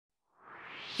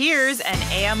Here's an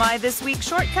AMI This Week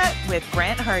shortcut with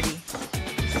Grant Hardy.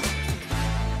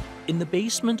 In the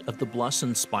basement of the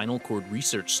Blusson Spinal Cord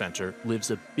Research Centre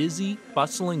lives a busy,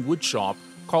 bustling woodshop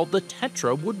called the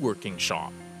Tetra Woodworking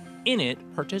Shop. In it,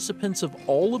 participants of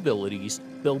all abilities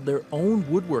build their own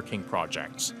woodworking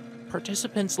projects.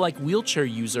 Participants like wheelchair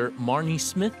user Marnie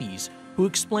Smithies, who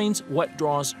explains what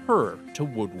draws her to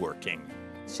woodworking.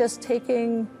 It's just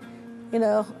taking,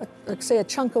 like say a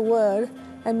chunk of wood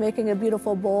and making a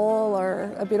beautiful bowl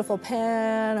or a beautiful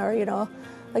pan or,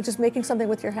 like just making something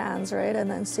with your hands, right?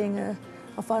 And then seeing a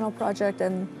final project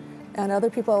and other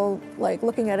people like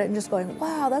looking at it and just going,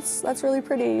 wow, that's really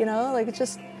pretty, like it's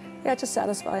just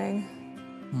satisfying.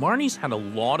 Marnie's had a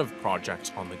lot of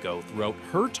projects on the go throughout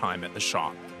her time at the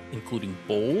shop, including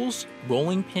bowls,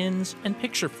 rolling pins, and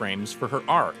picture frames for her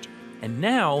art. And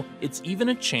now it's even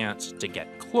a chance to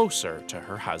get closer to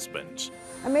her husband.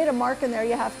 I made a mark in there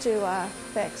you have to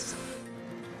fix.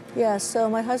 Yeah, so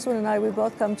my husband and I, we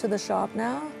both come to the shop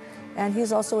now, and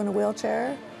he's also in a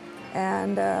wheelchair.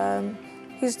 And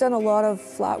he's done a lot of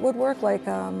flat woodwork, like,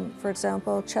 for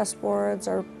example, chessboards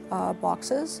or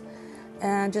boxes.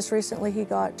 And just recently he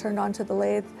got turned on to the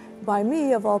lathe by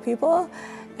me, of all people.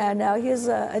 And now he's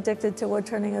addicted to wood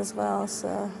turning as well.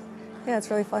 So yeah,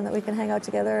 it's really fun that we can hang out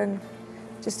together and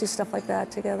just do stuff like that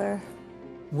together.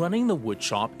 Running the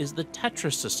woodshop is the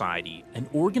Tetra Society, an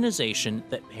organization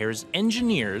that pairs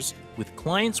engineers with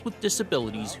clients with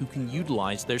disabilities who can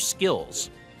utilize their skills.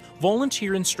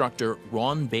 Volunteer instructor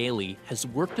Ron Bailey has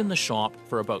worked in the shop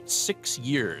for about 6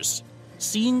 years.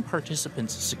 Seeing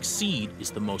participants succeed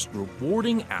is the most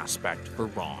rewarding aspect for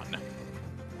Ron.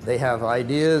 They have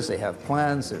ideas, they have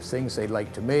plans, there's things they'd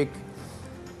like to make,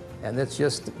 and it's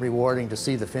just rewarding to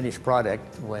see the finished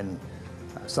product when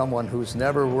someone who's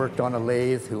never worked on a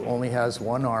lathe, who only has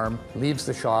one arm, leaves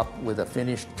the shop with a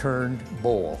finished turned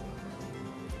bowl,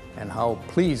 and how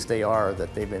pleased they are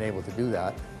that they've been able to do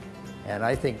that. And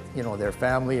I think, their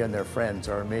family and their friends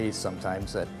are amazed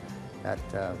sometimes at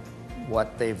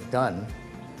what they've done.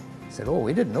 Said, oh,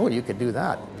 we didn't know you could do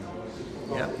that.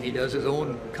 Yeah, he does his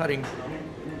own cutting.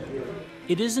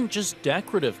 It isn't just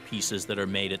decorative pieces that are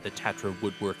made at the Tetra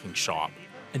Woodworking Shop.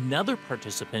 Another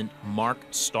participant, Mark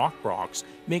Stockbrox,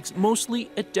 makes mostly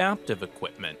adaptive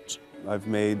equipment. I've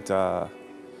made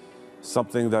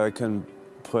something that I can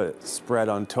put spread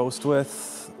on toast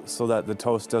with so that the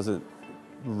toast doesn't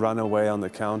run away on the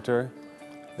counter.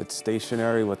 It's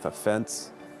stationary with a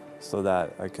fence so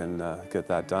that I can get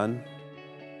that done.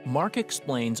 Mark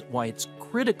explains why it's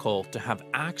critical to have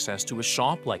access to a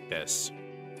shop like this.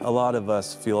 A lot of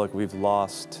us feel like we've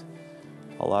lost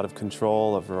a lot of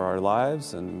control over our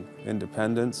lives and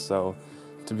independence, so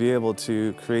to be able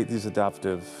to create these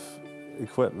adaptive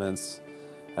equipments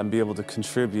and be able to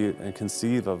contribute and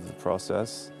conceive of the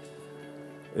process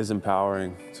is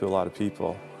empowering to a lot of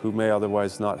people who may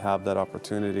otherwise not have that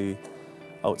opportunity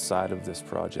outside of this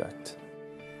project.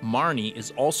 Marnie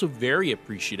is also very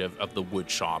appreciative of the wood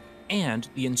shop and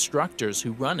the instructors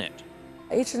who run it.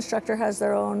 Each instructor has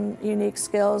their own unique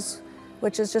skills,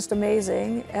 which is just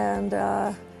amazing. And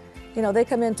they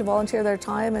come in to volunteer their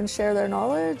time and share their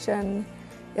knowledge. And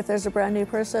if there's a brand new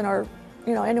person or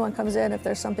anyone comes in, if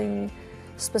there's something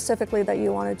specifically that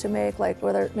you wanted to make, like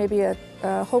whether it may be a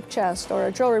hope chest or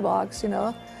a jewelry box,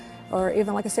 or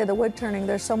even, like I say, the wood turning,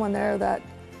 there's someone there that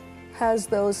has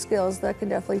those skills that can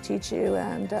definitely teach you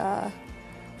and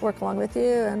work along with you.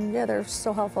 And yeah, they're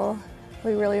so helpful.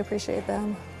 We really appreciate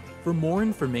them. For more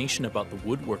information about the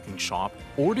woodworking shop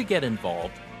or to get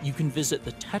involved, you can visit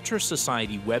the Tetra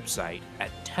Society website at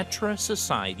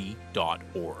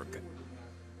tetrasociety.org.